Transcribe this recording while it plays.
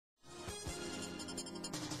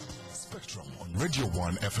Radio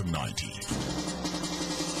 1 FM 90.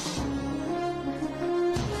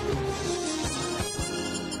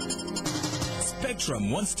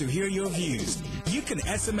 Spectrum wants to hear your views. You can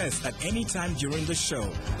SMS at any time during the show.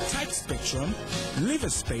 Type Spectrum, leave a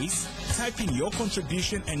space, type in your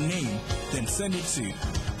contribution and name, then send it to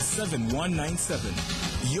 7197.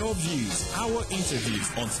 Your views, our interviews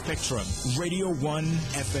on Spectrum, Radio 1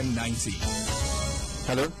 FM 90.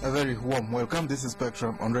 Hello, a very warm welcome. This is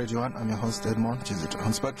Spectrum on Radio 1. I'm your host, Edmond, Kizito.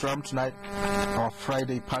 On Spectrum tonight, our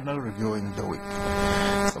Friday panel reviewing the week.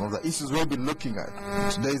 Some of the issues we'll be looking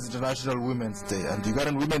at. Today is International Women's Day, and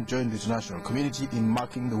Ugandan women joined the international community in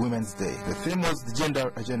marking the Women's Day. The theme was the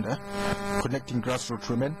gender agenda, connecting grassroots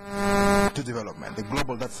women to development. The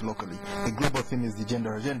global, that's locally. The global theme is the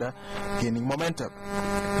gender agenda, gaining momentum.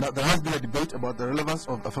 Now, there has been a debate about the relevance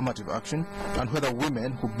of affirmative action and whether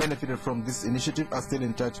women who benefited from this initiative are still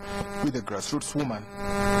in touch with the grassroots woman.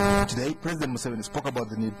 Today, President Mushabe spoke about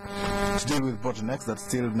the need to deal with bottlenecks that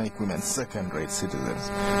still make women second-rate citizens.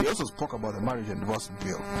 He also spoke about the marriage and divorce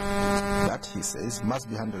bill that, he says, must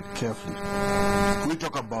be handled carefully. We'll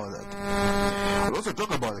talk about that. We'll also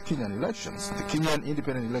talk about the Kenyan elections. The Kenyan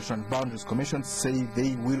Independent Election Boundaries Commission say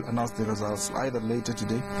they will announce the results either later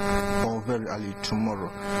today or very early tomorrow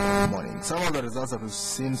morning. Some of the results that we've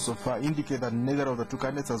seen so far indicate that neither of the two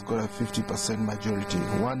candidates has got a 50% majority.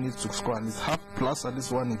 One needs to score at least half plus at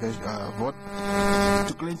least one vote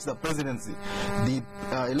to clinch the presidency. The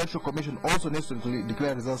Electoral Commission also needs to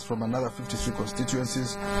declare results from another 53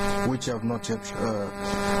 constituencies which have not yet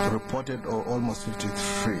reported, or almost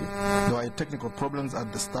 53. There were technical problems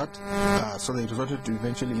at the start, so they resorted to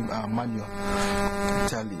eventually manual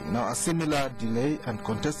tallying. Now, a similar delay and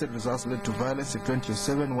contested results led to violence in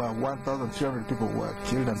 2007, where 1,300 people were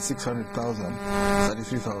killed and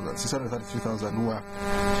 633,000 were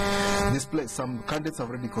displaced. Some candidates have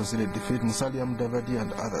already considered defeat, Musalia Mudavadi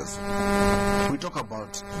and others. We talk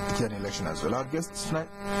about the Kenyan election as well. Our guests tonight,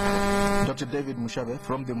 Dr. David Mushabe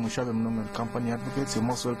from the Mushabe Munungu Company Advocates. You're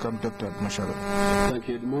most welcome, Dr. Mushabe. Thank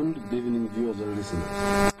you, Edmond. Good evening, viewers and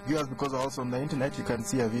listeners. Viewers, because also on the internet, you can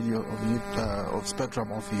see a video of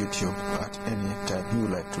Spectrum off YouTube at any time you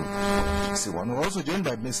would like to see one. We're also joined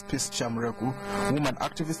by Ms. Peace Kyamureku, woman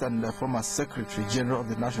activist and former Secretary General of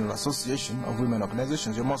the National Association of Women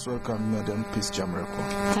Organizations. You're most welcome, Madam Peace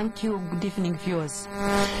Kyamureku. Thank you. Good evening, viewers.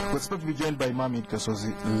 We're supposed to be joined by Imam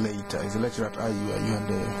Kasozi later. He's a lecturer at IUIU and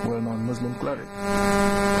a well-known Muslim cleric.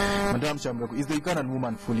 Madam Kyamureku, is the Ugandan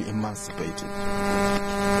woman fully emancipated?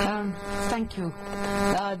 Thank you.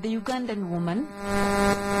 The Ugandan woman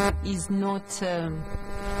is not...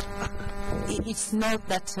 it's not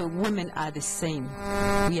that women are the same.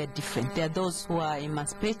 We are different. There are those who are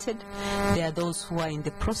emancipated. There are those who are in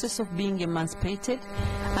the process of being emancipated.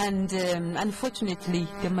 And unfortunately,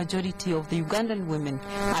 the majority of the Ugandan women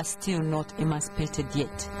are still not emancipated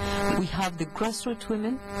yet. We have the grassroots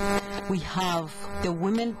women. We have the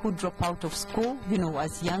women who drop out of school,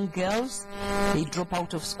 as young girls. They drop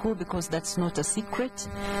out of school because that's not a secret.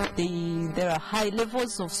 There are high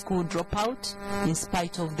levels of school dropout in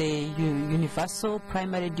spite of the universal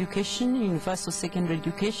primary education, universal secondary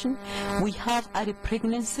education. We have early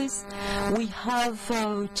pregnancies. We have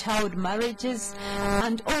child marriages.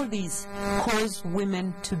 And all these cause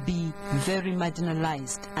women to be very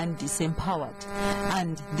marginalized and disempowered.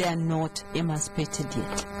 And they are not emancipated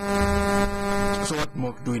yet. So what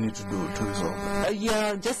more do we need to do to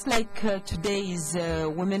resolve? Just like today is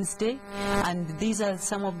Women's Day, and these are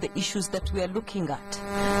some of the issues that we are looking at.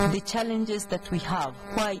 The challenges that we have.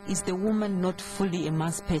 Why is the woman not fully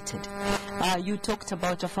emancipated? You talked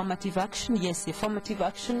about affirmative action. Yes, affirmative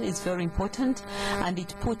action is very important, and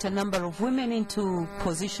it put a number of women into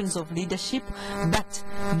positions of leadership, but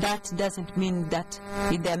that doesn't mean that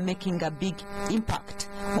they're making a big impact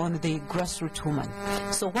on the grassroots woman.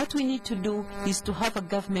 So what we need to do is to have a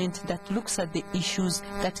government that looks at the issues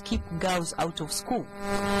that keep girls out of school,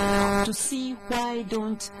 to see why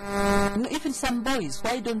don't, even some boys,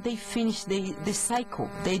 why don't they finish the cycle,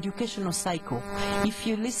 the educational cycle. If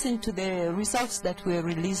you listen to the results that were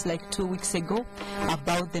released like 2 weeks ago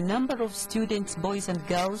about the number of students, boys and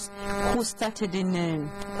girls, who started in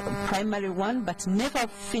primary one but never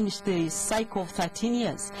finished the cycle of 13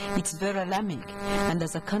 years, it's very alarming. And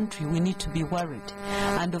as a country, we need to be worried.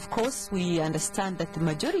 And of course, we understand that the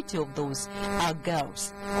majority of those are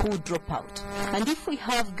girls who drop out. And if we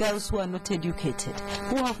have girls who are not educated,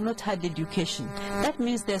 who have not had education, that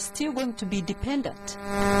means they're still going to be dependent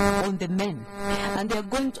on the men, and they're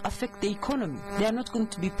going to affect the economy. They are not going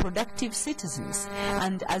to be productive citizens.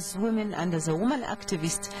 And as women and as a woman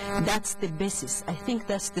activist, that's the basis. I think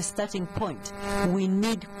that's the starting point. We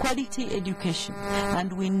need quality education,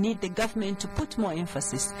 and we need the government to put more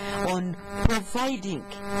emphasis on providing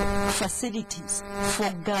facilities for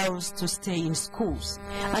girls to stay in schools,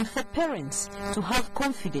 and for parents to have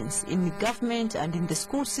confidence in the government and in the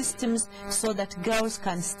school systems, so that girls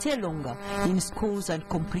can stay longer in schools and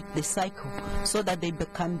complete the cycle, so that they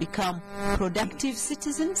can become productive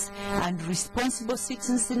citizens and responsible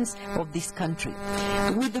citizens of this country.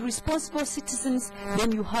 With the responsible citizens,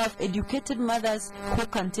 then you have educated mothers who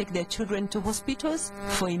can take their children to hospitals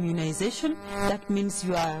for immunization. That means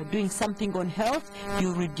you are doing something on health.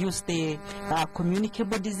 You reduce the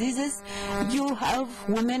communicable diseases. You have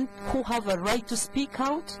women who have a right to speak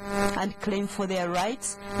out and claim for their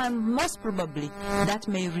rights, and most probably that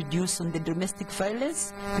may reduce on the domestic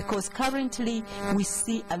violence, because currently we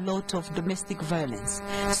see a lot of domestic violence.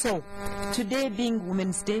 So today being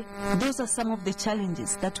Women's Day, those are some of the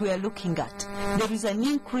challenges that we are looking at. There is an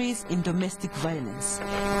increase in domestic violence.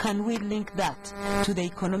 Can we link that to the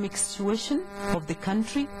economic situation of the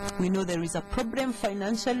country? We know there is a problem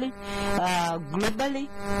financially, globally,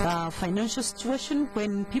 financial situation.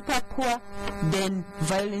 When people are poor, then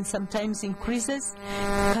violence sometimes increases.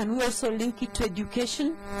 Can we also link it to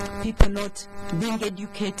education? People not being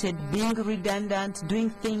educated, being redundant, doing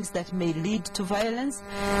things that may lead to violence.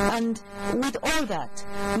 And with all that,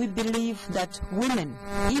 we believe that women,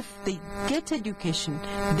 if they get education,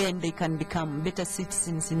 then they can become better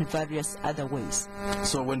citizens in various other ways.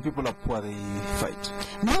 So when people are poor, they fight?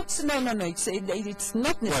 No. It's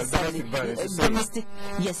not necessarily domestic.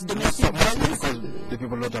 Yes, domestic violence. violence. Because the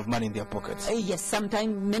people don't have money in their pockets. Yes,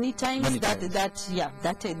 sometimes, many times.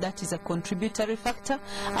 That is a contributory factor.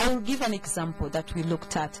 I will give an example that we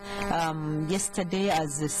looked at yesterday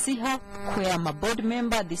as a SIHA, where I'm a board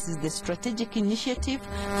member. This is the strategic initiative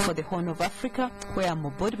for the Horn of Africa, where I'm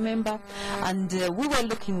a board member, and we were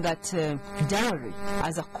looking at dowry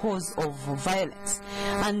as a cause of violence,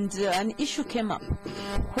 and an issue came up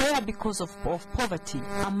where, because of poverty,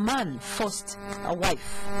 a man forced a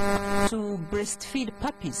wife to breastfeed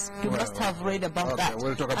puppies. You must have read about that.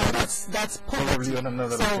 We'll talk about that's poverty. Probably on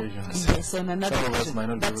another occasion. Yes, on another occasion. Might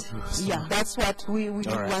not be able to. Yeah, that's what we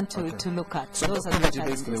want to look at. So those are poverty, the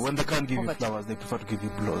basically, when they can't give you poverty. flowers, they prefer to give you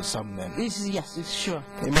blows. Some men. Yes, it's sure.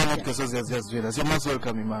 Imam Kasozi has just joined us. You're most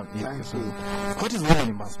welcome, Imam. What is women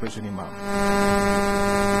emancipation, Imam?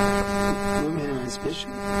 Women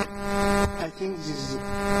emancipation, I think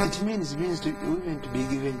it means to women to be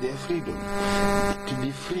given their freedom, to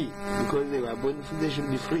be free, because they were born free, they should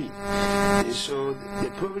be free. So the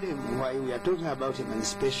problem why we are talking about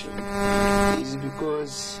emancipation is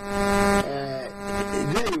because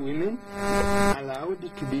they women allowed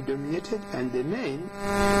to be dominated, and the men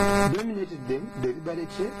dominated them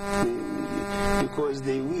deliberately because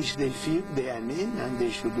they feel they are men and they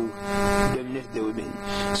should dominate the women.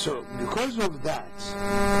 So because of that,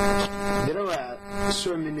 there were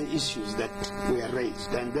so many issues that were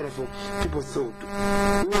raised, and therefore people thought,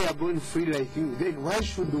 we are born free like you, then why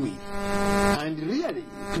should we? And really,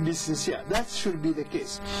 to be sincere, that should be the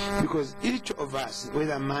case, because each of us,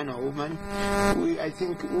 whether man or woman, I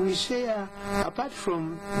think we share, apart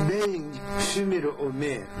from being female or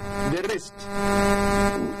male, the rest,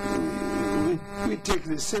 we take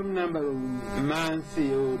the same number of months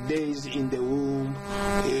or days in the womb.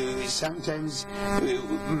 Sometimes many of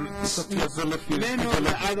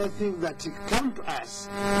the other things that come to us,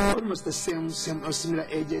 almost the same or similar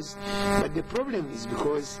ages. But the problem is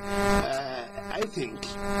because I think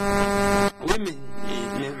women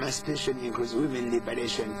emancipation includes women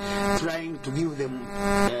liberation, trying to give them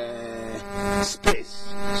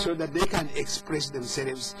space so that they can express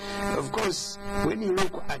themselves. Of course, when you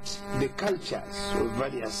look at the cultures of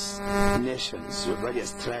various nations, of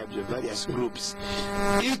various tribes, of various groups,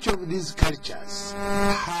 each of these cultures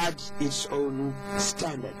had its own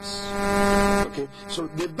standards. Okay, so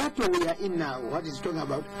the battle we are in now, what is talking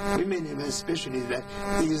about women emancipation, is that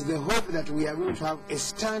it is the hope that we are going to have a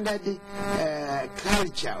standard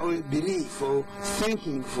culture or belief or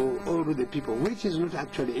thinking for all of the people, which is not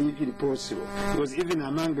actually easily possible. possible. Because even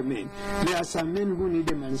among the men, there are some men who need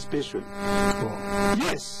emancipation. Oh.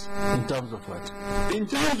 Yes. In terms of what? In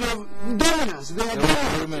terms of dominance, they are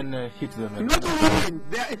dominant. Women hit them. Not women.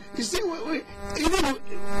 You see, even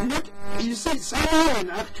not. You see, some women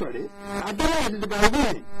actually are dominated by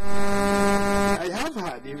women. I have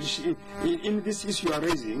heard in this issue you are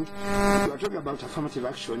raising, you are talking about affirmative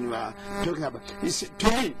action. You are talking about. To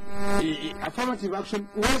me, affirmative action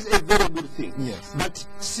was a very good thing. Yes. But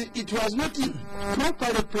it was not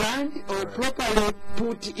properly planned or properly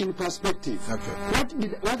put in perspective. Okay.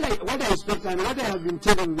 What I expect and what I have been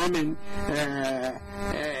telling women,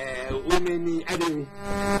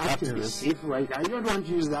 activists. If I don't want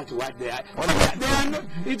to use that word. They are not.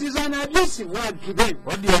 It is an abusive word to them.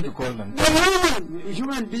 What do you have to call them? They are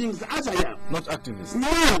human beings as I am. Not activists.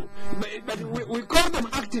 No, but we call them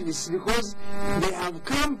activists because they have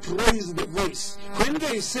come to raise the voice. When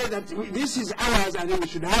they say that this is ours and we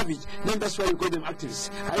should have it, then that's why we call them activists.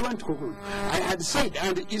 I want to conclude. I had said,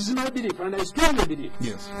 and it is my belief, and I strongly believe,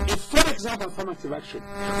 yes. If, for example, affirmative action,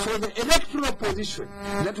 for the electoral position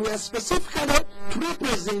that were specifically to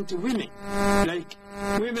represent women, like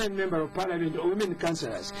women member of parliament or women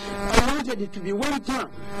councillors, I wanted it to be one term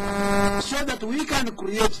so that we can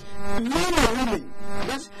create many women.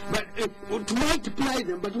 But to multiply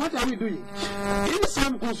them. But what are we doing? In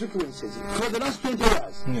some constituencies, for the last 20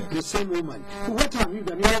 years, the same woman. What have you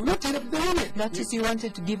done? You have not helped the women. That is, you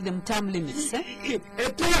wanted to give them term limits, eh?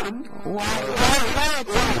 A term? Why a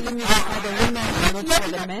term limit for the women and not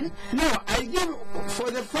for the men? No, I give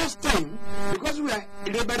for the first time, because we are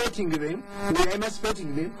liberating them, we are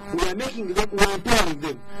emancipating them, we are making them, we are empowering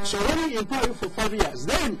them. So when we empower you for 5 years,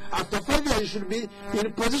 then after 5 years you should be in a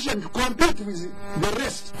position to compete with the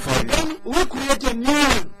rest. Then we create a new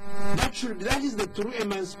one. That is the true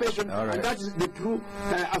emancipation, and that is the true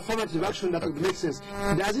affirmative action that would make sense.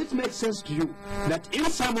 Does it make sense to you that in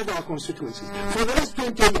some of our constituencies, for the last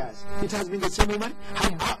 20 years, it has been the same woman?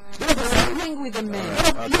 Same thing with the men.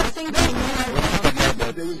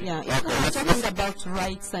 If we're talking about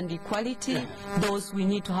rights and equality, those we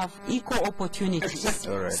need to have equal opportunities.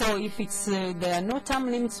 Exactly. So if it's there are no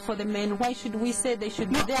term limits for the men, why should we say they should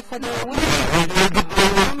be there for the women?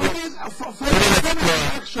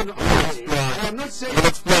 Action I am not saying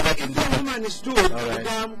if a woman is told to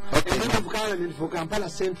become a member of parliament for Kampala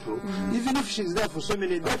Central, even if she's there for so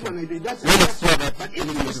many, that one will be that's but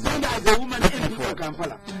if you stand as a woman MP for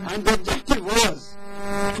Kampala, and the objective was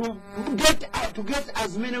to get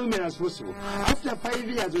as many women as possible. After 5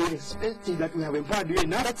 years, we expect that we have empowered you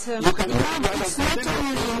enough. You can it's not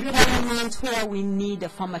only empowerment where we need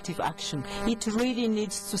affirmative action. It really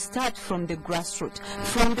needs to start from the grassroots,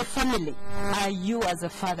 from the family. Are you, as a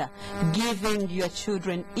father, giving your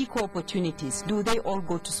children equal opportunities? Do they all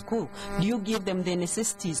go to school? Do you give them the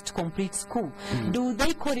necessities to complete school? Do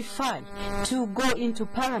they qualify to go into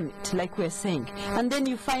parliament, like we're saying? And then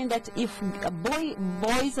you find that if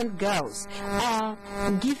boys and girls are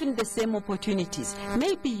given the same opportunities,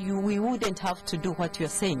 maybe we wouldn't have to do what you're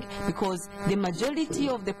saying, because the majority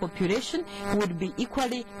of the population would be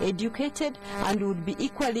equally educated and would be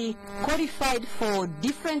equally qualified for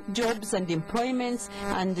different jobs and employments,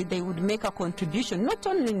 and they would make a contribution not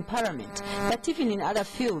only in parliament but even in other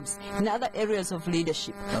fields, in other areas of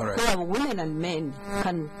leadership, where women and men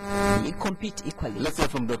can compete equally. Let's hear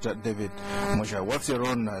from Dr. David Mushabe. What's your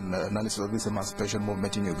own analysis of this emancipation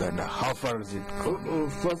movement in Uganda? How far is it?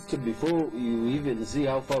 First, before you even see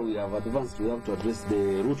how far we have advanced, we have to address the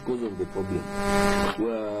root cause of the problem.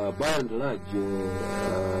 By and large,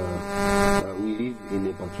 we live in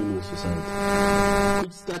a patrilineal society,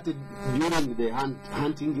 which started during the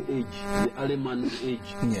hunting age, the early man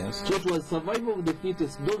age. Yes. So it was survival of the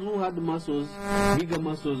fittest. Those who had muscles, bigger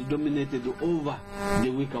muscles, dominated over the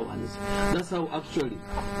weaker ones. That's how actually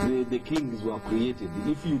the kings were created.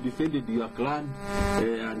 If you defended your clan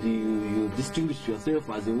and you distinguished yourself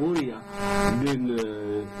as a warrior, then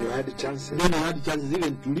you had chances. Then you had chances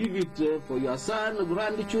even to leave it for your son,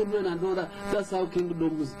 grandchildren, and all that. That's how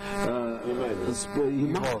kingdoms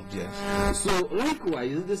evolved. Yes. So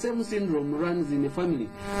likewise, the same syndrome runs in a family.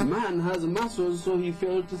 Man has muscles, so he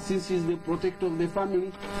felt since he's the protector of the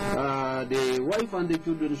family, the wife and the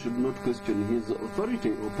children should not question his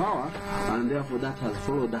authority or power, and therefore that has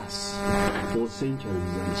followed us for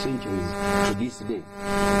centuries and centuries to this day.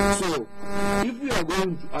 So, if we are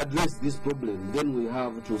going to address this problem, then we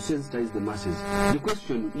have to sensitize the masses. The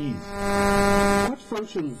question is, what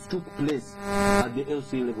functions took place at the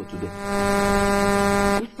LC level today?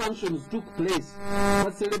 Which functions took place?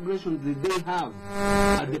 What celebrations did they have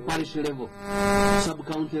at the parish level,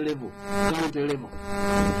 sub-county level, county level?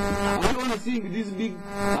 Are we only seeing these big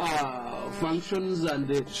functions and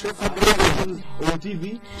functions on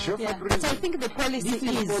TV. Yeah, but I think the policy This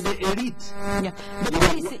is for the elite. Yeah, the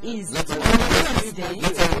policy is Let's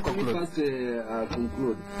Let me first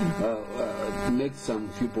conclude, make some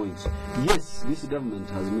few points. Yes, this government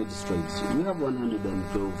has made strides. We have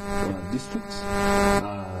 112 districts.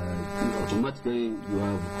 Automatically, you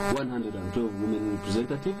have 112 women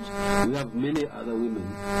representatives. We have many other women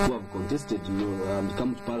who have contested and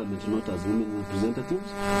come to parliament not as women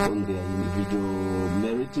representatives on their individual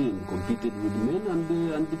merit and competed with men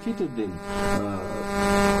and defeated them.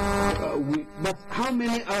 But how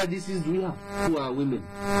many RDCs do we have who are women?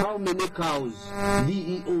 How many cows,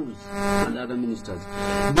 DEOs, and other ministers?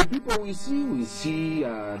 The people we see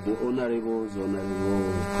the honorables,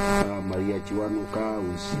 Honorable Maria Chiwanuka,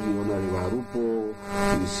 we see Honorable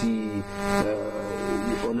Harupo, we see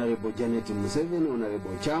Honorable Janet Museveni,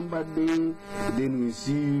 Honorable Chambade, then we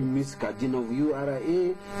see Miss Kajin of URA,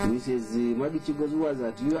 Mrs. Madichigoz was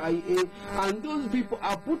at UIA, and those people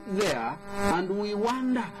are put there, and we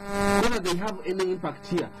wonder whether they have any impact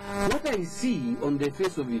here. What I see on the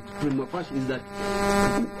face of it, prima facie, is that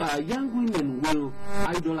young women will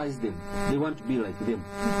idolize them. They want to be like them.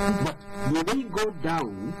 But when they go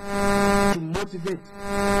down to motivate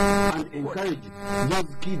and encourage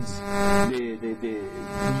those kids,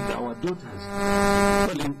 our daughters,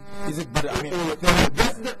 Is it better? I mean,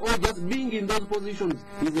 just being in those positions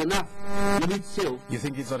is enough in itself. you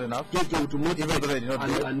think it's not enough? To motivate Even though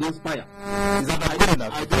they and inspire. Is that not good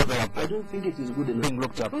enough? I don't think it is good enough. Being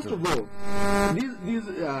looked up First to. of all,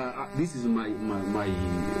 this is my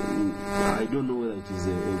I don't know whether it is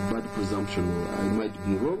a bad presumption or I might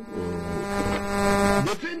be wrong.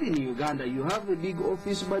 Depending in Uganda, you have a big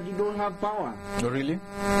office, but you don't have power. Oh, really?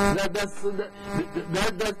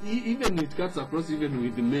 That even it cuts across even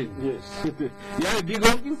with the men. Yes. You have a big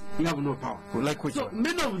office, you have no power. Like which So one?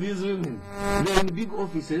 many of these women, they're in big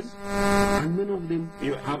offices, and many of them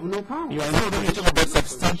have no power. You are not talking about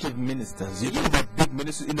substantive ministers. You're talking about big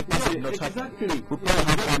ministers in the past. Yeah, Not exactly. We probably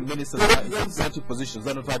have found ministers that are in substantive positions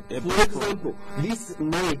that have had a For example, this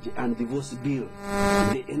marriage and divorce bill,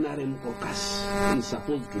 the NRM caucus is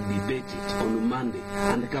supposed to debate it on Monday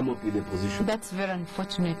and come up with a position. That's very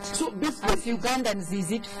unfortunate. So As basically, Ugandans,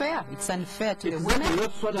 is it fair? It's unfair to the Exactly, women.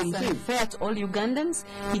 that's what I'm It's saying. unfair to all Ugandans.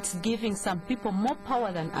 It's giving some people more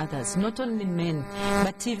power than others, not only men,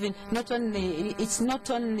 but even it's not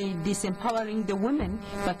only disempowering the women,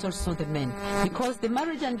 but also the men. Because the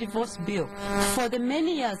marriage and divorce bill, for the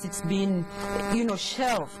many years it's been,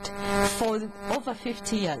 shelved for over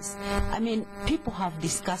 50 years. I mean, people have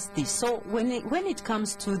discussed this. So when it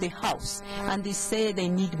comes to the House and they say they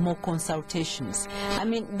need more consultations, I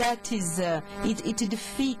mean, that is, it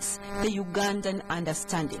defeats the Ugandan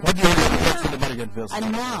understanding. What do you think in the marriage and divorce?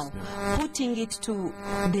 And now, putting it to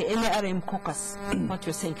the NRM caucus, what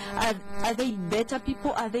you're saying, are they better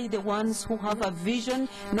people? Are they the ones who have a vision,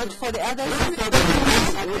 not for the others?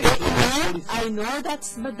 I know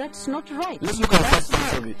but that's not right. Let's look at the That's first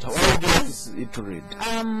part not- of it. How would you like it to read?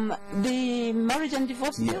 The marriage and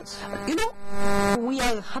divorce bill, Yes. we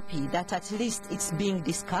are happy that at least it's being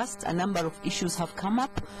discussed. A number of issues have come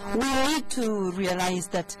up. We need to realize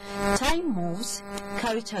that time moves,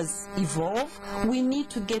 cultures evolve. We need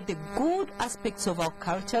to get the good aspects of our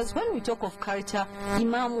cultures. When we talk of culture,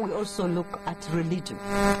 Imam, we also look at religion.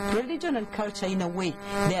 Religion and culture, in a way,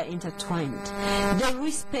 they are intertwined. The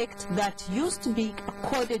respect that used to be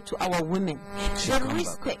accorded to our women, the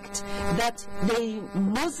respect that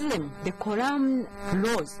the Quran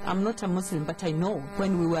laws, I'm not a Muslim, but I know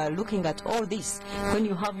when we were looking at all this, when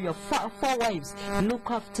you have your four wives, look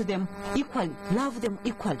after them equally, love them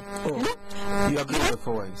equally. You agree with the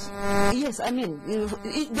four wives? Yes, I mean,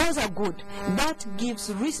 those are good. That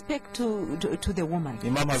gives respect to the woman.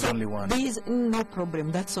 Imam has only one. There is no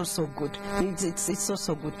problem. That's also good. It's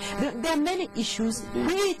also good. There are many issues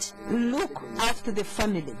which look after the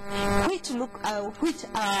family, which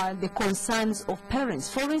are the concerns of parents.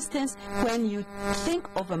 For instance, when you think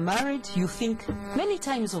of a marriage, you think many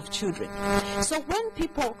times of children. So when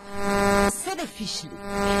people selfishly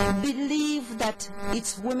believe that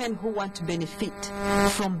it's women who want to benefit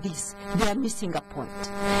from this, they are missing a point.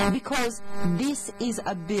 Because this is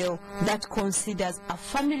a bill that considers a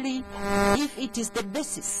family, if it is the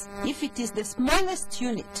basis, if it is the smallest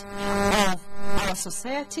unit of our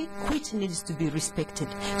society which needs to be respected.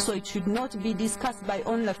 So it should not be discussed by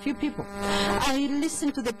only a few people. I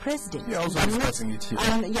listened to the president. We are also discussing it here.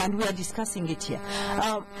 And we are discussing it here.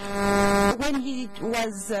 When he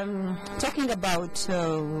was talking about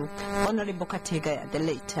Honorable Kategaya, the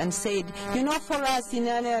late, and said, you know, for us in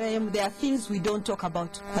NRM, there are things we don't talk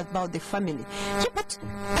about the family. Yeah, but,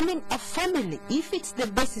 I mean, a family, if it's the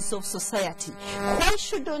basis of society, why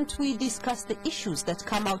shouldn't we discuss the issues that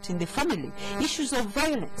come out in the family? Issues of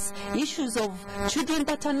violence, issues of children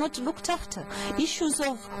that are not looked after, issues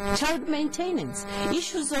of child maintenance,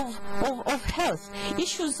 issues of health,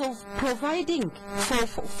 issues of providing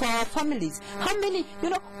for our families. How many, you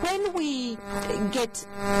know, when we get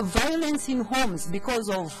violence in homes because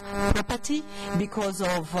of property, because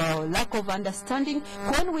of lack of understanding,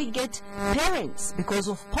 when we get parents because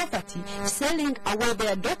of poverty selling away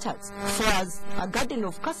their daughters for a garden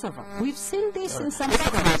of cassava. We've seen this in some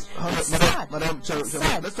families. It's sad.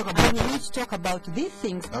 Let's talk about, and we need to talk about these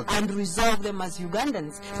things and resolve them as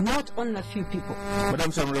Ugandans, not on a few people.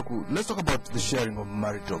 Madam Kyamureku, let's talk about the sharing of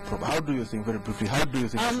marital property. How do you think, very briefly, how do you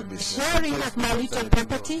think it should be sharing of marital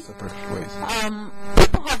property? Ways.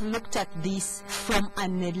 People have looked at this from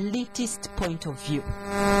an elitist point of view.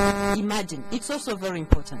 Imagine, it's also very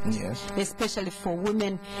important, yes, especially for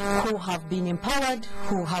women who have been empowered,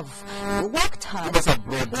 who have worked hard. That's a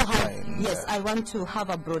broad line. Yes, I want to have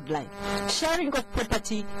a broad line. Sharing of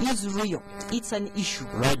property is real. It's an issue.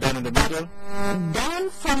 Right down in the middle? Down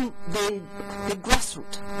from the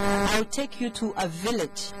grassroots. I'll take you to a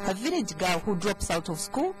village girl who drops out of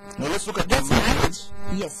school. Now let's look at Gets the married.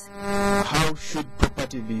 Yes. How should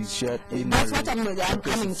property be shared in That's marriage? what I'm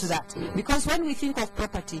coming to that. Because when we think of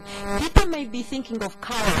property, people may be thinking of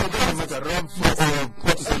cars.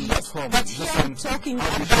 But here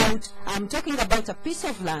I'm talking about a piece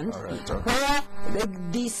of land where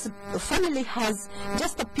this family has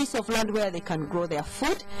just a piece of land where they can grow their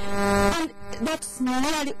food, and that's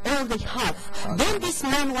nearly all they have. Then this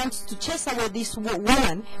man wants to chase away this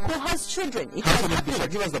woman who has children. It How has should it be shared?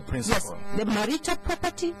 happened. Give us the principle. Yes, the marital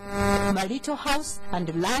property, marital house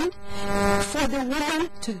and land for the woman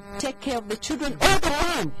to take care of the children, all the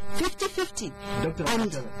land, 50-50.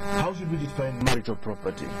 And How should we define marital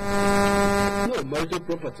property? No, marital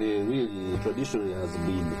property really traditionally has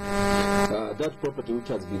been that property which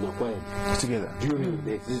has been acquired Together. during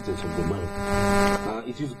the existence of the marriage.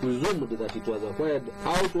 It is presumed that it was acquired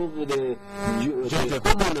out of the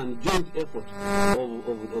common and joint effort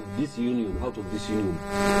of this union, out of this union.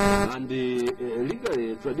 And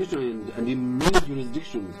legally, traditionally, and in many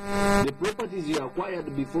jurisdictions, the properties you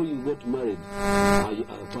acquired before you got married are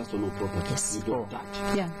personal properties. You don't touch.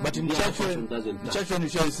 yeah. But in The church, other person when doesn't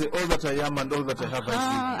touch. you say, all that I am and all that I have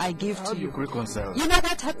I give How to do you you. reconcile? You know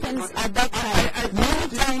what happens at that time?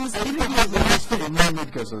 Many times people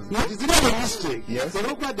have Kasozi. It's not a mistake. Yes. They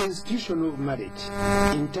look at the institution of marriage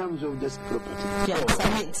in terms of this property. yeah,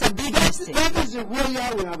 it's a big mistake. That is where we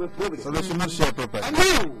have a problem. So they should not share property. I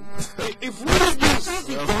know. If we discuss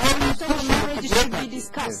it, So marriage should be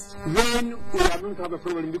discussed. then we are going to have a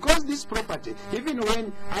problem, because this property, even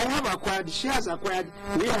when I have acquired, she has acquired,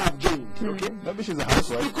 we have gained. Okay? Maybe she's a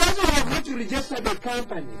housewife. Because we have not registered the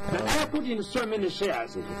company that I have put in so many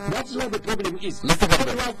shares, that's where the problem is. Let's talk about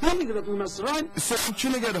So we that. are feeling that we must run. So I'm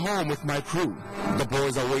chilling at home with my crew. The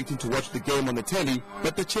boys are waiting to watch the game on the telly,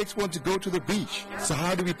 but the chicks want to go to the beach. So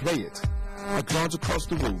how do we play it? I glance across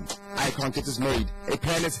the room. Eye contact is made. A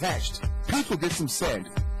plan is hatched. Pete will get some sand.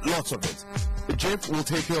 Lots of it. Jeff will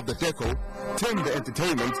take care of the deco, Tim the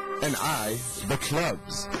entertainment, and I the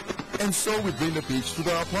clubs. And so we bring the beach to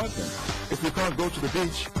the apartment. If we can't go to the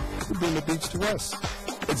beach, we bring the beach to us.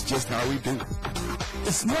 It's just how we do.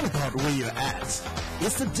 It's not about where you're at.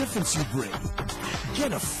 It's the difference you bring.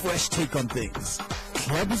 Get a fresh take on things.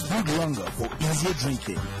 Club is brewed longer for easier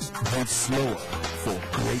drinking. Brewed slower for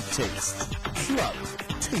great taste. Club,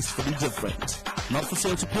 tastefully different. Not for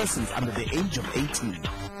sale to persons under the age of 18.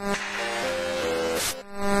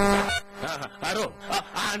 Aro,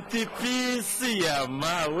 Auntie Peace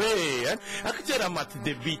Kyamureku. Actually, I'm at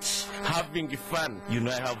the beach having fun. You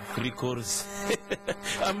know, I have 3 chorus.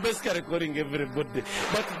 I'm basically recording everybody.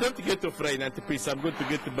 But don't get afraid, Auntie Peace. I'm going to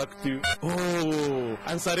get back to you. Oh,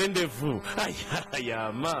 answer rendezvous.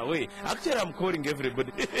 Kyamureku. Actually, I'm calling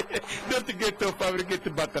everybody. Don't get off. I will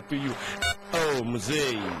get back to you. Oh,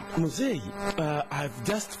 Musei, I've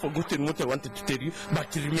just forgotten what I wanted to tell you,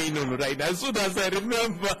 but remain on right. As soon as I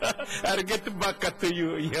remember, I'll get back to you.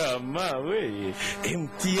 Kyamureku.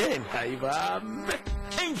 MTN,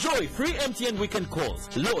 Enjoy free MTN weekend calls.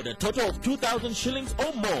 Load a total of 2,000 shillings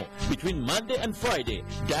or more between Monday and Friday.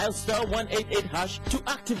 Dial *188# to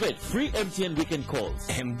activate free MTN weekend calls.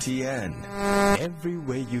 MTN.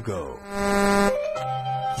 Everywhere you go.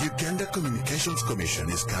 Uganda Communications Commission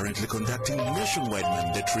is currently conducting nationwide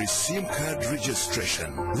mandatory SIM card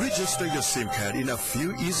registration. Register your SIM card in a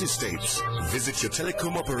few easy steps. Visit your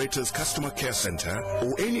telecom operator's customer care center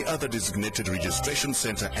or any other designated registration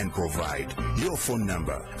center and provide your phone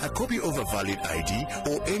number, a copy of a valid ID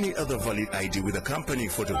or any other valid ID with accompanying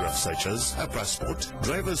photograph such as a passport,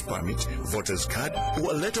 driver's permit, voter's card, or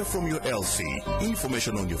a letter from your LC.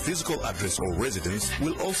 Information on your physical address or residence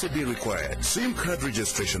will also be required. SIM card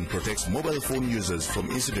registration protects mobile phone users from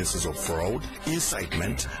incidences of fraud,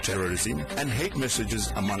 incitement, terrorism, and hate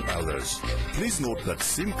messages, among others. Please note that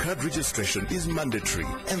SIM card registration is mandatory,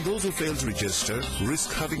 and those who fail to register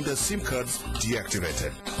risk having their SIM cards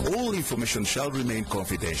deactivated. All information shall remain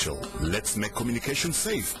confidential. Let's make communication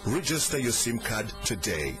safe. Register your SIM card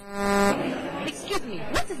today. Excuse me,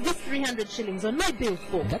 what is this 300 shillings on my bill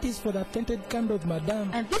for? That is for the tinted candles, madam.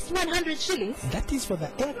 And this 100 shillings? That is for the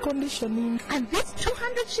air conditioning. And this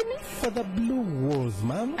 200 shillings? For the blue walls,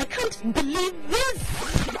 ma'am. I can't believe this!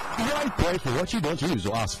 Why pay for what you don't use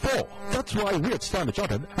or ask for? That's why we at Standard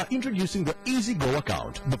Chartered are introducing the Easy Go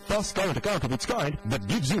account, the first current account of its kind that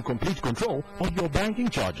gives you complete control of your banking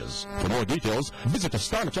charges. For more details, visit a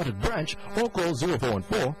Standard Chartered branch or call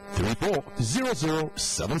 0414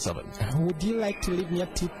 340077. Would you like to leave me a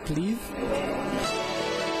tip, please?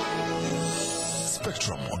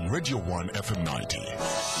 Spectrum on Radio 1 FM 90.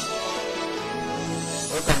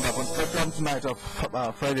 Welcome back on Spectrum tonight of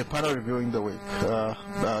Friday panel reviewing the week.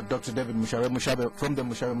 Dr. David Mushabe from the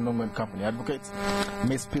Mushabe Munungu Company advocates,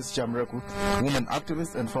 Miss Peace Kyamureku, woman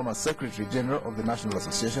activist and former Secretary General of the National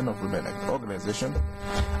Association of Women Organization,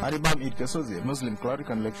 and Imam Kasozi, a Muslim cleric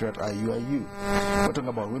and lecturer at IUIU. We're talking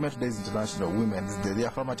about Women Today's International Women's Day. The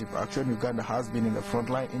affirmative action Uganda has been in the front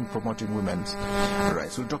line in promoting women's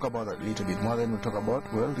rights. We'll talk about that a little bit more. Then we'll talk about,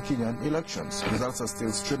 well, the Kenyan elections. Results are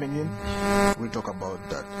still streaming in. We'll talk about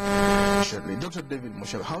that shortly. Dr. David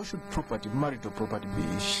Mushabe, how should marital property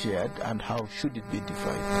be shared and how should it be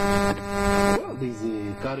defined? Well, there's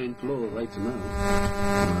a current law right now,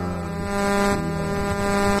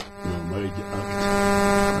 Marriage Act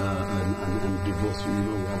and divorce. You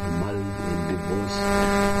know, we have marriage and divorce.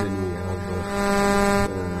 Then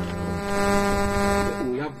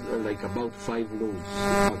we have like about 5 laws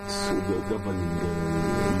acts governing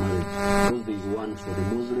marriage. Because there's one for the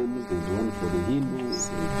Muslims, there's one for the Hindus.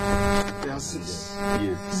 There are 6.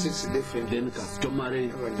 Yes, 6 different. Then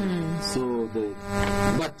customary. So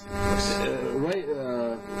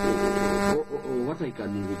what I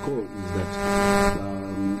can recall is that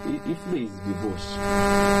if there is divorce,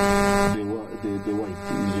 the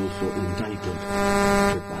wife is also entitled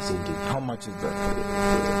to a percentage. How much is that?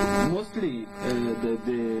 Mostly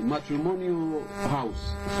the matrimonial house.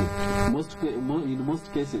 In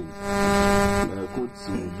most cases, courts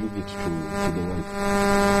will give it to the wife.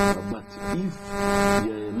 But if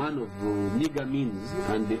you're a man of meager means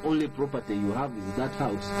and the only property you have is that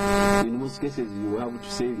house, in most cases you have to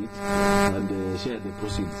sell it and share the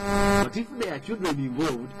proceeds. But if there are children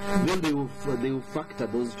involved, then they will factor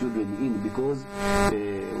those children in because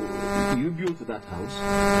you built that house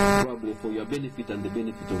probably for your benefit and the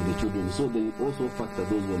benefit of the children. So they also factor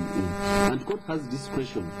those ones in. And court has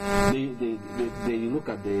discretion. They look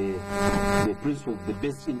at the principle of the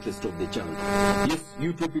best interest of the child. Yes,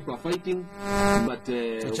 you two people are fighting, but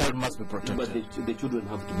the child must be protected. But the children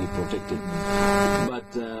have to be protected. But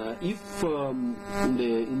if in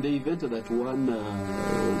the event that one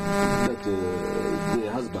the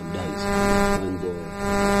husband dies and the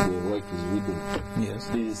wife is widowed, yes,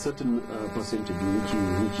 there is a certain percentage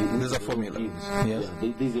which there's a formula. Gives. Yes,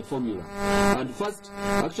 there is a formula. And first,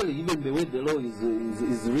 actually, even the way the law is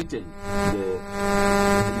written,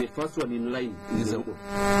 the first one in line is the widow.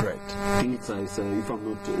 Right. I think it's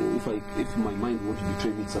if my mind won't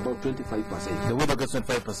betray me, it's about 25%. The widow gets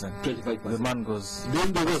 25%. 25%. The man goes.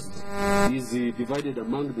 Then the rest is divided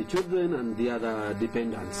among the children and the other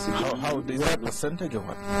dependents. How is that percentage of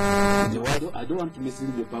what? I don't want to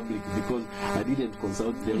mislead the public because I didn't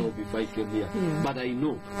consult the law before I came here. Yeah. But I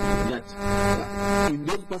know that in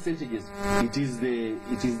those percentages, it is the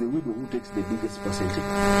widow who takes the biggest percentage.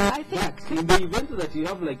 I think. But in the event that you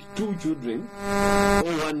have like 2 children or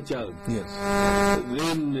 1 child, yes,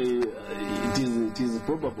 then it is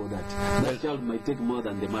probable that child might take more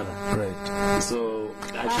than the mother. Right. So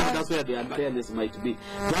I think that's where the unfairness might be.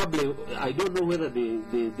 Probably, I don't know whether the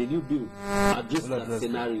new bill addresses that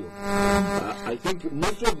scenario. I think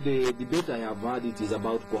most of the debate I have had, it is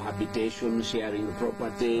about cohabitation, sharing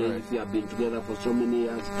property, if you have been together for so many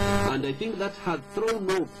years. And I think that had thrown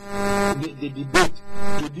off the debate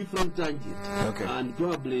to a different tangent. And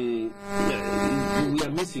probably we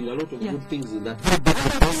are missing a lot of good things in that.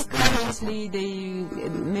 Currently, the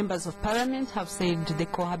members of parliament have said the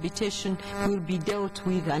cohabitation will be dealt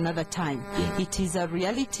with another time. It is a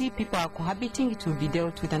reality. People are cohabiting. It will be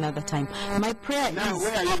dealt with another time. My prayer is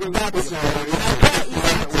that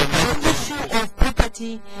the issue of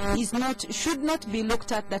property should not be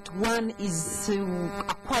looked at that one is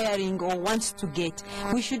acquiring or wants to get.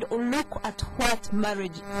 We should look at what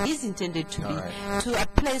marriage is intended to be, to a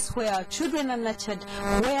place where children are nurtured,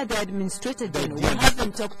 where the administrator, we have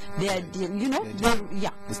them talk, they are,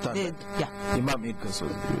 Imam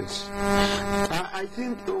Kasozi. I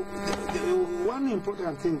think one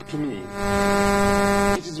important thing to me,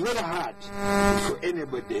 it is very hard for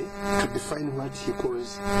anybody to define what he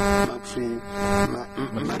calls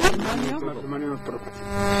matrimonial property,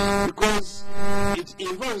 because it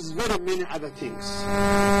involves very many other things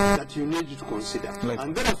that you need to consider,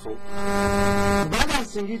 and therefore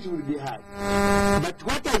balancing it will be hard. But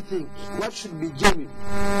what I think, what should be genuine,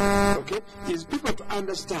 is people to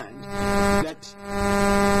understand that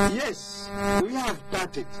yes, we have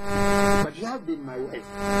parted, but you have been my wife,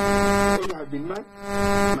 or you have been my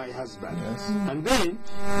husband, and then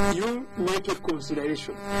you make a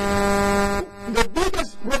consideration. The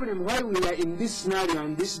biggest problem why we are in this scenario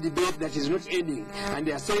and this debate that is not ending, and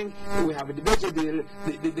they are saying we have debated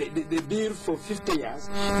the bill for 50 years,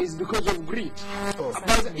 is because of greed.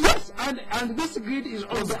 Yes, and this greed is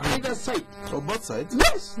on the either side. On both sides?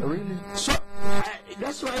 Yes. Really? So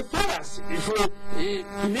that's why for us, for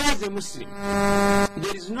me as a Muslim,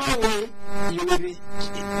 there is no way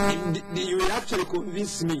you will actually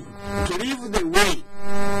convince me to live the way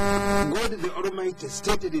God the Almighty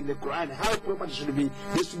stated in the Quran how property should be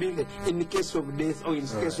distributed in the case of death or in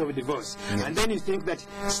the case of divorce. And then you think that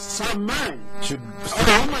some man or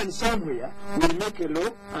a woman somewhere will make a law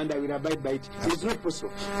and I will abide by it. It's not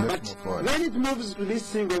possible. But when it moves to this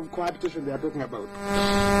thing of cohabitation they are talking about,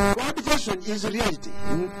 cohabitation is a reality.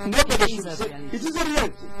 Nobody should say it is a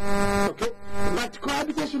reality. But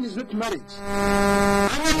cohabitation is not marriage.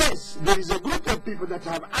 Unless there is a group of people that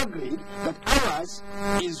have agreed that ours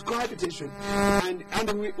is cohabitation, and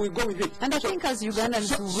we go with it. And I think as Ugandans,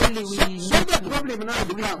 so the problem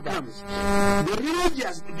now comes. The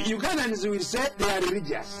religious, Ugandans will say they are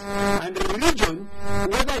religious, and the religion,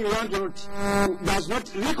 whether you want or not, does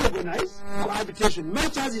not recognize cohabitation.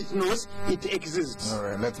 Much as it knows it exists. All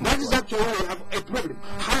right, that is actually why we have a problem.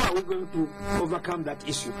 How are we going to overcome that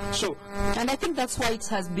issue? And I think that's why it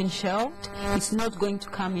has been shelved. It's not going to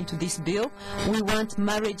come into this bill. We want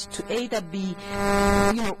marriage to either be,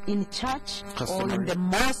 in church or in the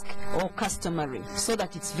mosque or customary, so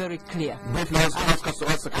that it's very clear.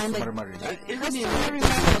 Customary marriage?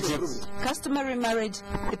 Customary marriage,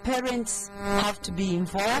 the parents have to be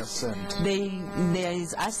involved. There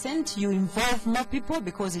is assent. You involve more people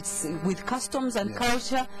because it's with customs and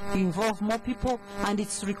culture. You involve more people, and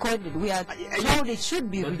it's recorded. We are told it should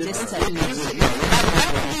be registered.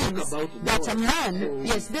 That a man,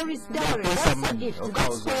 yes, there is dowry. That's a gift.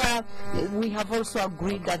 That's where we have also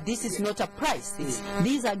agreed that this is not a price.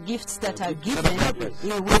 These are gifts that are given with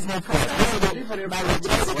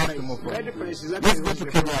Let's go to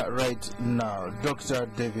Kenya right now. Dr.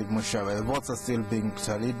 David Mushabe, the votes are still being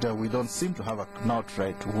tallied. We don't seem to have an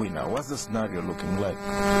outright winner. What's the scenario looking like?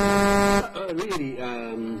 Really,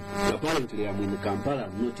 apparently I'm in Kampala,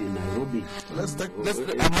 not in Nairobi.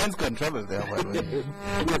 Our minds can travel there, by the way.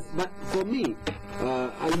 Yes, but for me,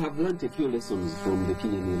 I have learned a few lessons from the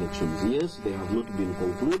Kenyan elections. Yes, they have not been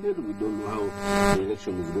concluded. We don't know how the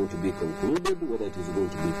election is going to be concluded, whether it is going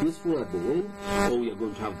to be peaceful at the end, or we are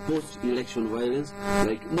going to have post-election violence.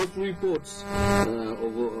 Like most reports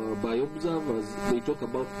by observers, they talk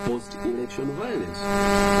about post-election violence.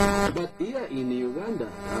 But here in Uganda,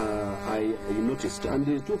 I noticed, and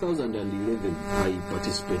in 2011, I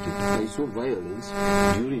participated. I saw violence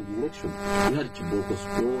during the election. We had Chiboko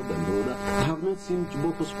squad and all that. I have not seen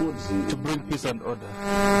Chiboko squads to bring peace and order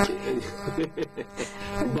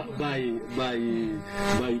by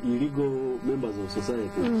illegal members of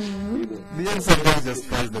society. You know. The end sometimes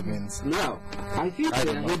justifies the means. Now, I think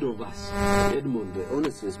they're ahead of us. Edmond,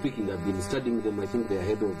 honestly speaking, I've been studying them. I think they're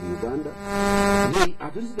ahead of Uganda.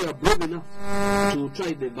 At least they are brave enough to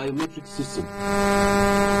try the biometric system.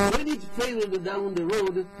 When it failed down the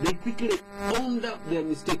road, they quickly owned up their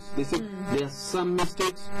mistakes. They said, there are some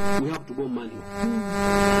mistakes, we have to go manual.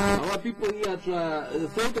 Our people here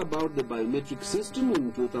thought about the biometric system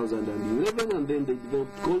in 2011, and then they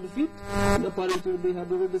developed cold feet, and apparently they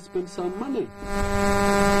had already spent some money.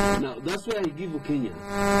 Now, that's why I give Kenya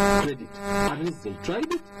credit. At least they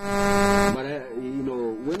tried it. But, you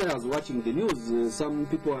know, when I was watching the news, some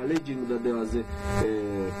people are alleging that there was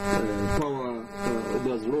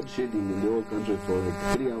there was load shedding in the whole country for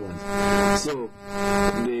like 3 hours. So,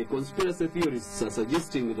 the conspiracy theorists are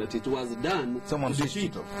suggesting that it was done to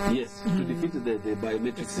defeat, to defeat the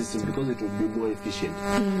biometric system because it would be more efficient.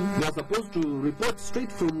 They are supposed to report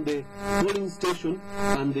straight from the polling station,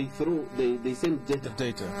 and they send data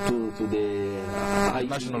to the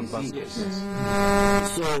national IUIU.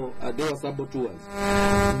 So they were saboteurs,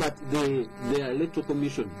 but the electoral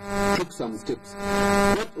commission took some steps.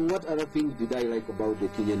 What other things did I like about the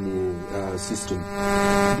Kenyan system?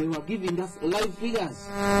 They were giving us live figures,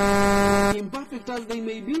 imperfect as they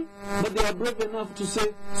may be, but they are brave enough to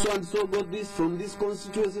say so and so got this from this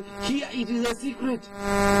constituency. Here it is a secret.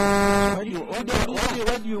 Why do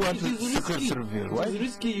you want secrets to reveal? Why? It's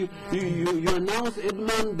risky. You announce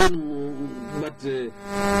Edmond, then, but the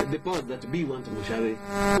powers that be want Mushabe.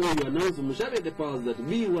 Or you announce Mushabe, the powers that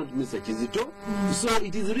be want Mr. Kizito. So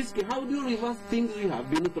it is risky. How do you reverse things you have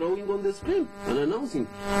been throwing on the screen and announcing?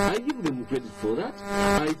 I give them credit for that.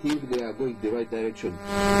 I think they are going the right direction.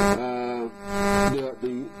 I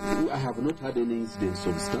have not had any incidents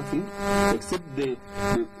of staffing, except the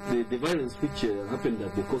violence which happened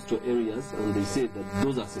at the coastal areas, and they said that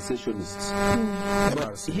those are secessionists.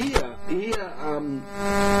 But here,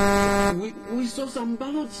 we saw some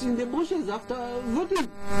ballots in the bushes after voting.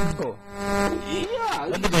 Oh. Yeah.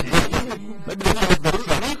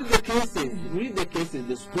 Read the cases,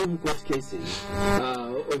 the Supreme Court cases.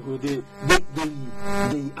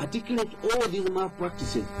 They articulate all these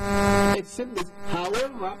malpractices, except that,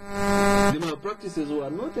 however, the malpractices were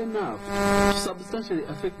not enough to substantially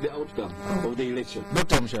affect the outcome of the election.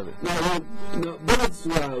 Dr. Mushabe. Now, ballots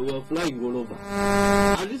were flying all over.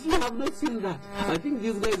 At least we have not seen that. I think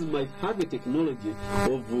these guys might have a technology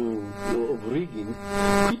of rigging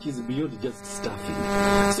which is beyond just stuffing.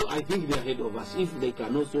 So I think they're ahead of us if they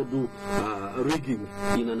can also do rigging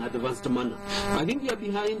in an advanced manner. I think we are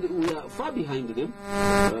far behind them.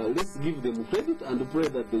 Let's give them credit and pray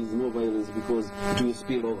that there is no violence because it will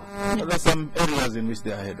spill over. There are some areas in which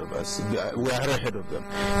they are ahead of us. We are ahead of them.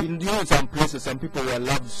 In some places, some people were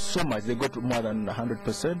loved so much they got more than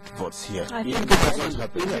 100% votes here. I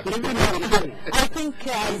think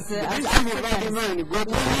as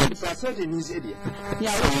in his area.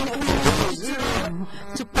 Yeah, we need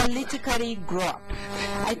to politically grow up.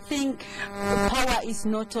 I think power is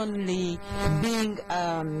not only being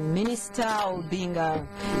a minister or being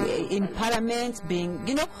in parliament,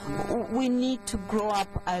 we need to grow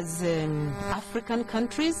up as African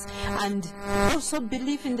countries and also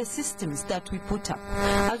believe in the systems that we put up.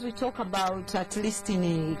 As we talk about, at least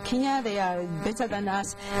in Kenya, they are better than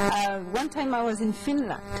us. One time I was in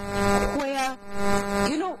Finland, where,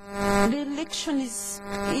 the election is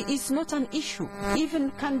not an issue.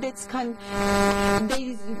 Even candidates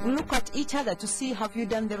they look at each other to see, have you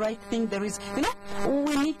done the right thing?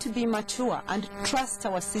 We need to be mature and trust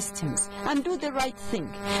our systems and do the right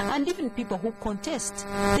thing. And even people who contest,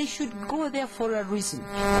 they should go there for a reason.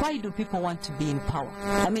 Why do people want to be in power?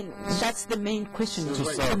 I mean, that's the main question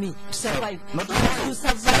to me. To survive.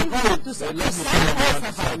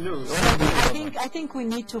 I think we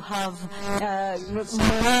need to have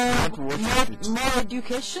more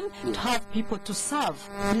education to have people to serve.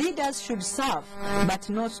 Leaders should serve, but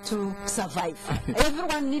not to survive.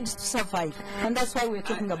 Everyone needs to survive, and that's why we're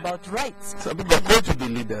talking about rights. So people are going to be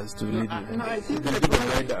leaders to lead. No, I think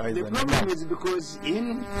the problem is because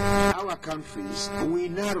in our countries we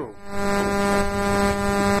narrow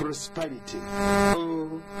prosperity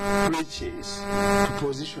or riches to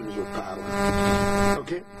positions of power.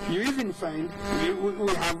 Okay? You even find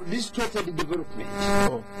we have distorted development.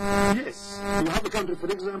 Oh. Yes. You have a country, for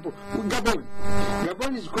example, Gabon.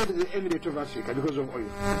 Gabon is called the Emirate of Africa because of oil.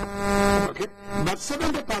 Okay? But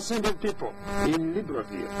 70% of people in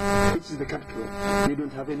Libreville, which is the capital, they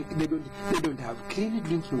don't have clean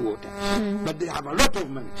drinking water. But they have a lot of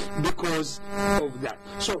money because of that.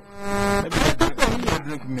 So people here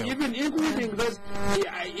drink milk. Even including those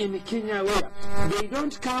in Kenya where they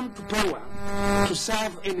don't come to power to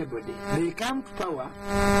serve anybody. They come to power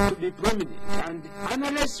to be prominent. And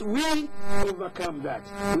unless we overcome that,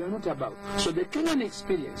 we are not about. So the Kenyan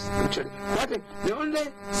experience, actually, the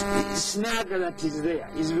only snag that is there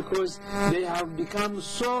is because they have become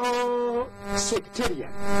so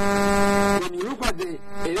sectarian. When you look at the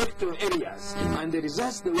electoral areas and the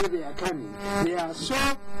results, the way they are coming, they are so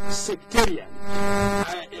sectarian.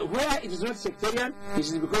 Where it is not sectarian, it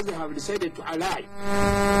is because they have decided to ally.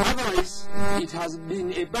 Otherwise, it has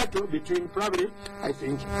been a battle between probably, I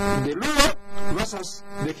think, the Luo versus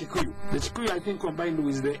the Kikuyu. The Kikuyu, I think, combined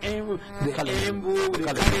with the Embu, the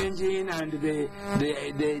Kalenjin, and the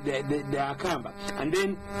Akamba. And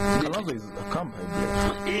then Kalamba is Akamba.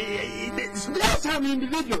 There are some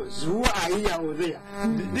individuals who are here or there.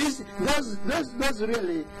 Those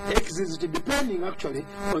really exist depending actually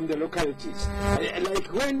on the localities. Like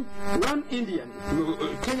when one Indian,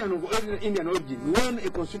 Kenyan of Indian origin, won a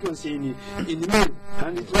constituency in Munungu,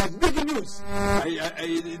 and it was big news.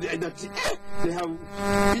 That they have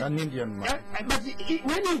an Indian man. But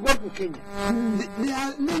when you go to Kenya, there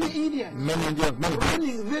are many Indians,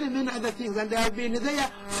 running very many other things, and they have been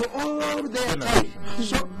there for all their time.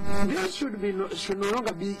 So there should no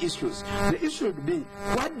longer be issues. The issue should be,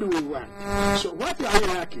 what do we want? So what are we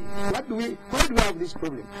lacking? Why do we have this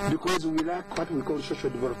problem? Because we lack what we call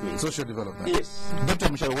social development. Social development. Yes. Dr.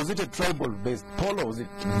 Mushabe, was it a tribal-based poll or was it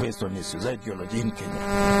based on issues, ideology in Kenya?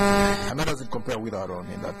 And how does it compare with our own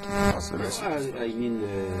in that race? I mean,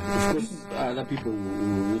 of course, other people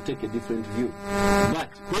will take a different view. But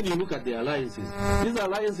when you look at the alliances, these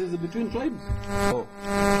alliances are between tribes. Oh.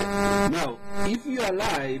 Now, if you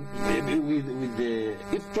ally with the,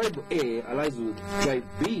 if tribe A allies with tribe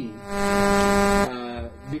B,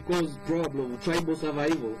 because problem tribal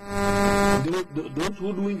survival, don't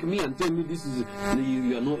hoodwink me and tell me this is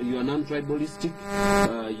you are non-tribalistic,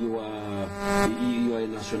 you are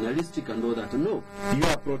nationalistic and all that. No, you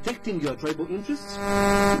are protecting your tribal interests,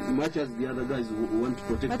 much as the other guys who want to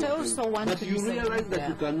protect. But I also want but to you realize that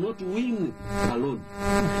you cannot win alone.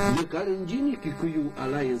 The Kalenjin Kikuyu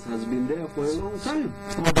alliance has been there for a long time.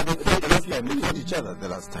 Last time they fought each other. The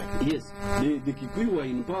last time. Yes, the Kikuyu were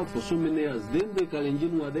in power for so many years. Then the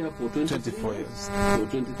Kalenjin were there for 24 years. So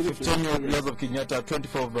 23, 15 years of Kenyatta,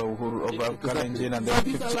 24 of Uhuru, of Kalenjin, and so then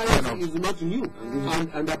this 15 alliance is not new.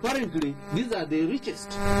 And apparently, these are the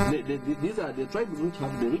richest. These are the tribes which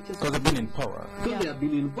have the richest. Because they've been in power. Because they have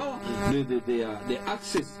been in power, the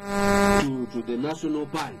access to the national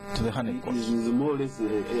pie. To the honey pot. Is more or less.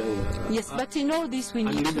 Yes, but in all this we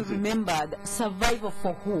need to remember that survival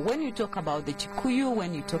for who? When you talk about the Chikuyu,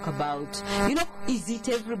 when you talk about, is it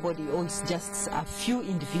everybody or it's just a few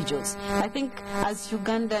individuals? I think as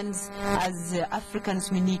Ugandans, as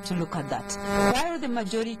Africans, we need to look at that. While the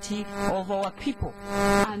majority of our people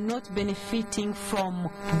are not benefiting from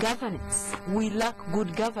governance, we lack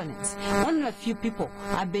good governance. Only a few people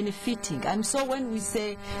are benefiting. And so when we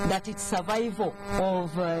say that it's survival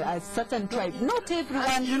of a certain tribe, not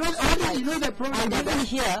everyone. The problem. And even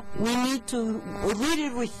here, we need to really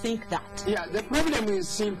rethink that. Yeah, the problem is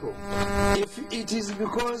simple. If it is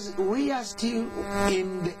because we are still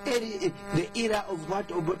in the era of what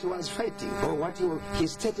Obote was fighting, or what he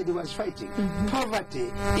stated he was fighting,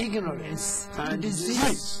 poverty, ignorance, and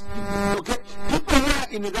disease. Okay, people who are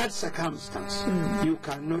in that circumstance, you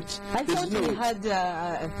cannot. I thought we had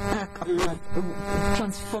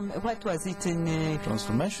what was it in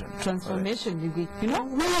transformation? Transformation,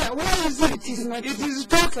 where is it? It is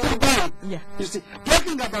talked about. Yeah. You see,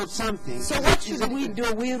 talking about something. So what should we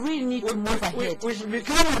do? We really need to move ahead. We should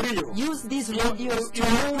become real. Use these radios to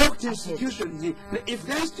move ahead. Institutions. If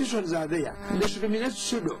the institutions are there, they should be not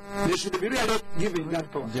pseudo. They should be really given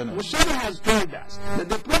that power. Mushabe has told us that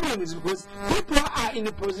the problem is because people are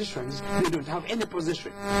in positions, they don't have any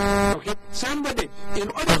position. Okay? Somebody, in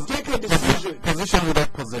order to take a decision, Position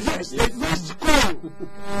without possession. yes, they first call,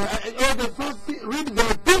 or they first read the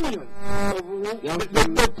opinion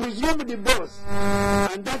of the presumed boss.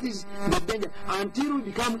 And that is the danger. Until we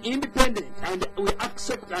become independent and we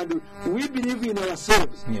accept and we believe in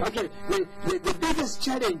ourselves. Yeah. Okay, the biggest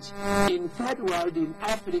challenge in third world, in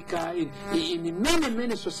Africa, in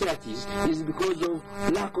many societies is because of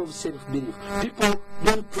lack of self-belief. People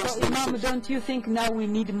don't trust So, Imam, themselves. don't you think now we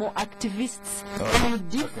need more activists in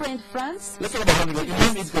different fronts? Let's talk about something like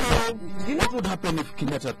Imam is you know, what would happen if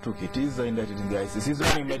Kenyatta took it? He's indicted in the ICC. He's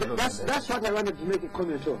running medical. That's what I wanted to make a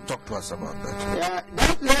comment on. Talk to us about that.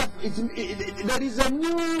 There is a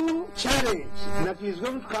new challenge that is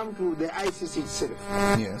going to come to the ICC itself.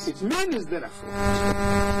 Yes. It means, therefore,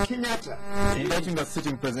 Kenyatta. Indicting the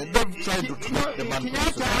sitting president. They've tried to tweak the man.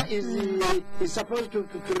 Kenyatta is supposed to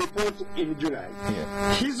report in July.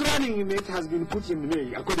 Yeah. His running mate has been put in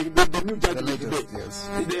May, according to the new judgment today. Yes.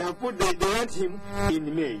 They want him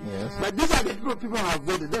in May. Yes. But these are the people who have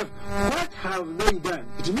voted them. What have they done?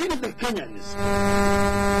 It means the Kenyans,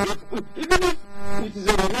 even if it is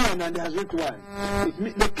a one and has not won,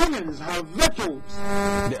 the Kenyans have vetoed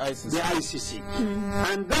the ICC.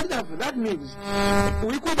 And that means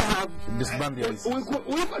we could have disband the ICC.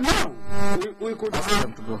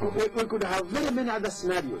 We could have very many other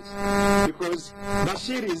scenarios because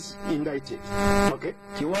Bashir is indicted. Okay,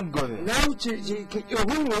 he won't go there. Now,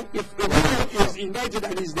 if Uhuru is indicted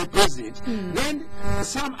and is the president, then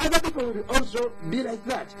some other people will also be like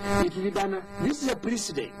that. It will be done. This is a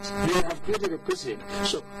precedent. They have created a precedent.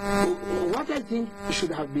 So, what I think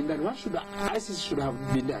should have been done, what should the ICC should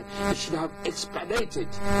have been done? It should have expedited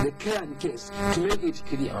the Kyan case to make it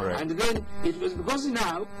clear. Right. And then it was because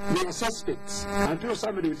now they are suspects. Until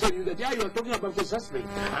somebody will tell you that, yeah, you are talking about a suspect.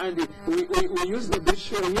 And we use the British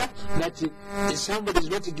here that somebody is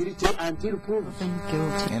not guilty until proved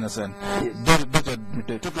guilty. Innocent. Yes. Dr.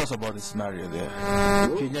 talk to us about the scenario there.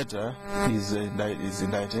 Kenyatta is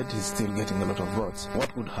indicted. He's still getting a lot of votes.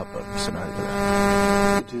 What would happen scenario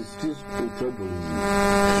there? It is still trouble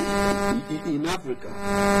in Africa.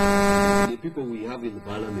 The people we have in the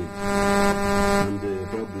parliament and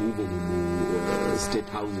probably even in the state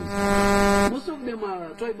houses, most of them are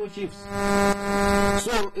tribal chiefs.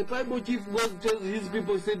 So a tribal chief goes to tell his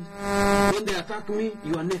people, he said, when they attack me,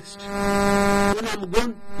 you are next. When I'm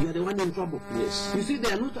gone, you are the one in trouble. Yes. You see,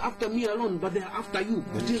 they are not after me alone, but they are after you.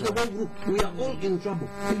 It is the whole group. We are all in trouble.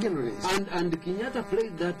 And Kenyatta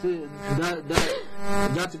played that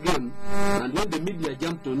game, and when the media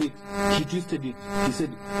jumped on it, he twisted it. He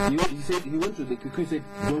said he went to the Kikuyu, he said,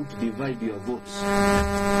 don't divide your votes.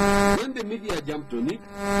 When the media jumped on it,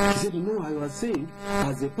 he said, no, I was saying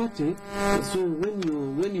as a party, so when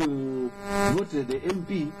you vote the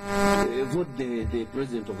MP, vote the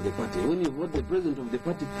president of the party. When you vote the president of the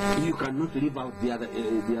party, you cannot leave out the other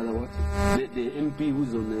what? The MP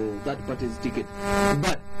who's on that party's ticket.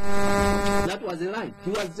 But that was a lie.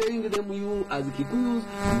 He was saying to them, you as Kikuyus,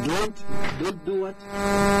 don't do what?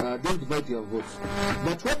 Don't divide your votes.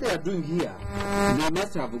 But what they are doing here, they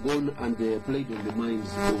must have gone and played on the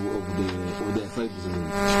minds of their tribesmen.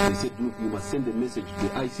 They said, look, you must send a message to the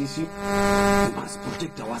ICC. You must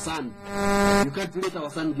protect our son. You can't let our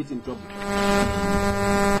son get in trouble.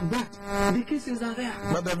 But the cases are there.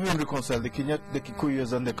 But they've been reconciled. The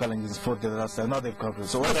Kikuyus and the Kalenjins fought the last time. Now they've come to.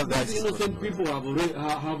 So what are the ICC? Innocent people have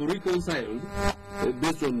reconciled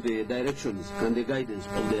based on the directions and the guidance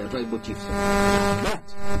of their tribal chiefs. But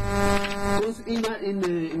in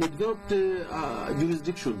developed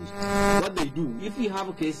jurisdictions, what they do, if you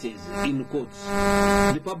have cases in courts,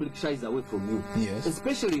 the public shies away from you. Yes.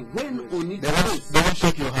 Especially when on its face, they won't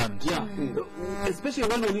shake your hand. yeah, especially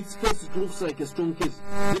when on its face it looks like a strong case.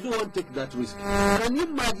 They don't want to take that risk. Can you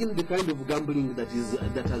imagine the kind of gambling that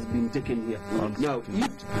has been taken here? Now,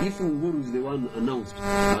 if Uhuru is the one announced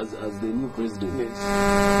as the new president,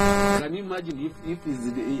 can you imagine if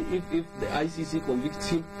the ICC convicts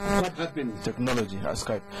him, what happens? Technology,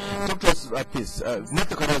 Skype. Talk to us at Peace.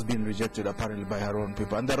 Mutakara has been rejected apparently by her own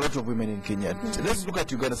people, and there are a lot of women in Kenya. Let's look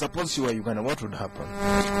at Uganda. Suppose you were Uganda, what would happen?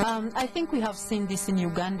 I think we have seen this in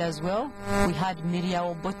Uganda as well. We had Miria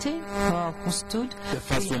Obote, who stood. The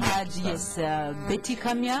first we woman had, to stand. yes, Betty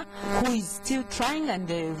Kamya, who is still trying, and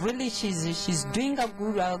really she's doing a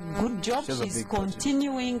good job. She has a She's big party.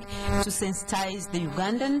 continuing to sensitize the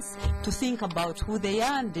Ugandans to think about who they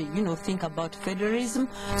are and, think about federalism.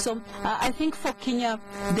 So I think for Kenya,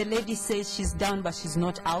 the lady says she's down, but she's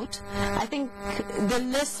not out. I think the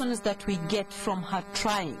lessons that we get from her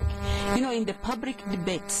trying, in the public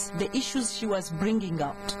debates, the issues she was bringing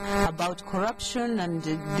out about corruption and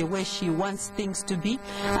the way she wants things to be,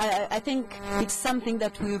 I think it's something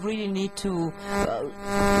that we really need to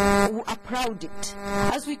applaud it.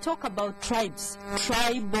 As we talk about tribes,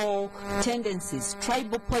 tribal tendencies,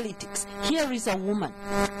 tribal politics, here is a woman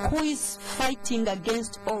who is fighting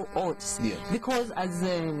against all odds. Yeah. Because as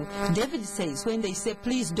David says, when they say,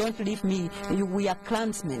 please don't leave me, we are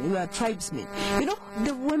clansmen, we are tribesmen.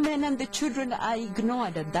 the women and the children are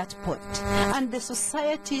ignored at that point. And the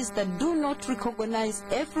societies that do not recognize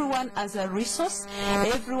everyone as a resource,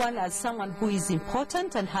 everyone as someone who is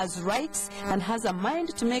important and has rights and has a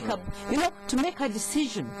mind to make up, to make a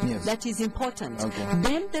decision that is important,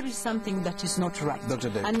 then there is something that is not right.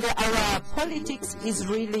 And our politics is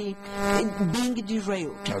really being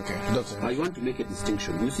derailed. I want to make a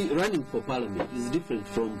distinction. You see, running for parliament is different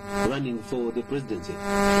from running for the presidency.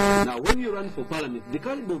 Now, when you run for parliament, the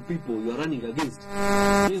caliber of people you are running against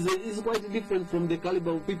is quite different from the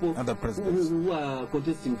caliber of people who are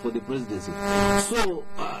contesting for the presidency. So,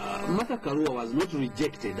 Martha Karua was not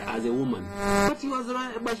rejected as a woman, but she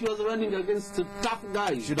was running against tough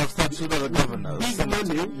guys. Should have started as a governor. Big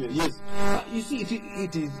money, yes. You see,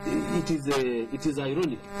 it is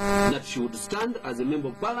ironic that she would stand as a member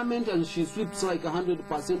of parliament and she sweeps like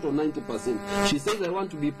 100% or 90%. She says, I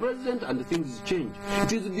want to be president, and things change.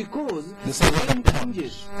 It is because the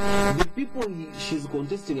changes. The people she's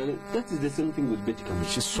contesting, that is the same thing with Betty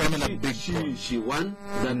Kamish. She's swimming a big she won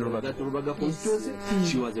that Rubaga constituency.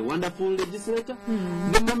 She was a wonderful legislator.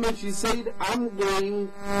 The moment she said, I'm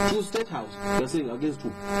going to State House, they're saying, against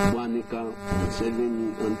who? Waneka,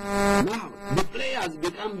 7, and now the player has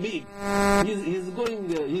become big. He's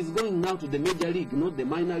going now to the major league, not the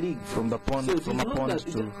minor league. From the pond, so from a pond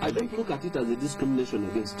to I don't look at it as a discrimination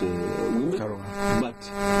against women, but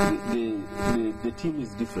the team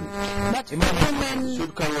is different. But Imam,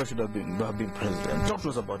 Karua should have been president. Talk to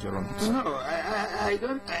us about your own. No, I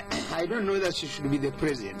don't know that she should be the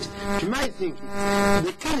president. To my thinking,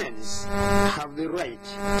 the Kenyans have the right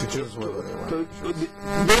to choose whoever they want.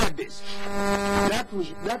 Their best.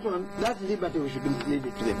 That liberty we should leave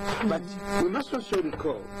it to them. But we must also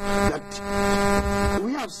recall that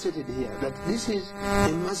we have stated here that this is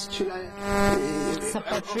a masculine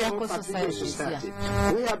patriarchal society,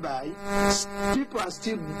 whereby people are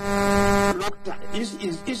still looked at.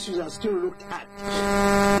 Issues are still looked at.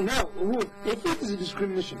 Now, if it is a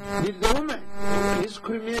discrimination, did the woman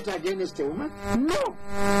discriminate against a woman? No.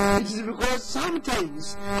 It is because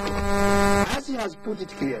sometimes, as he has put it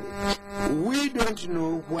clearly, we don't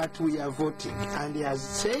know what we are voting. And he has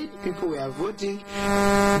said people we are voting,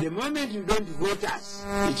 the moment you don't vote us,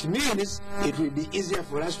 it means it will be easier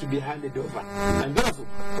for us to be handed over. And therefore,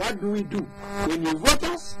 what do we do? When you vote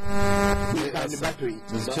us, we hand back to it.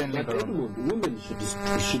 But Edmond, women should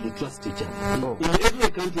trust each other. In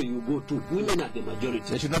every country you go to, women are the majority.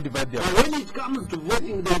 They should not divide their vote. And when it comes to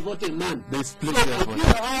voting, they vote a man. They split their vote.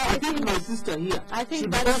 I think my sister here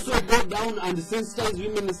should also go down and sensitize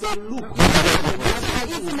women and say, look,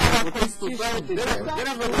 in our constitution,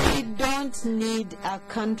 we don't need a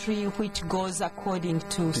country which goes according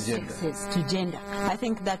to sexes, to gender. I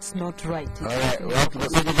think that's not right. All right,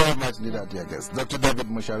 thank you very much, leader, dear guest. Dr. David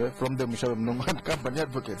Mushabe from the Mushabe Munungu and Company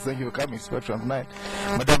Advocates. Thank you for coming. Spectrum tonight.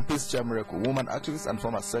 Madam Peace Kyamureku, woman activist and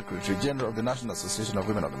former Secretary General of the National Association of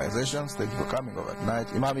Women Organizations. Thank you for coming over tonight.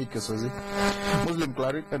 Imam Kasozi, Muslim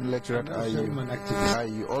cleric and lecturer at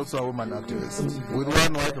IUIU, also a woman activist. With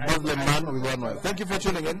one wife, a Muslim man with one wife. Thank you for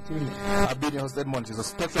tuning in. I've been your host, Edmond. So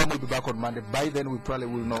Spectrum will be back on Monday. By then, we probably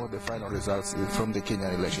will know the final results from the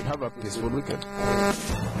Kenyan election. Have a peaceful weekend.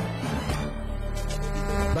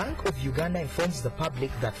 Bank of Uganda informs the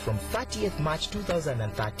public that from 30th March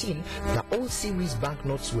 2013, the all series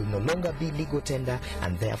banknotes will no longer be legal tender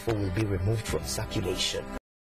and therefore will be removed from circulation.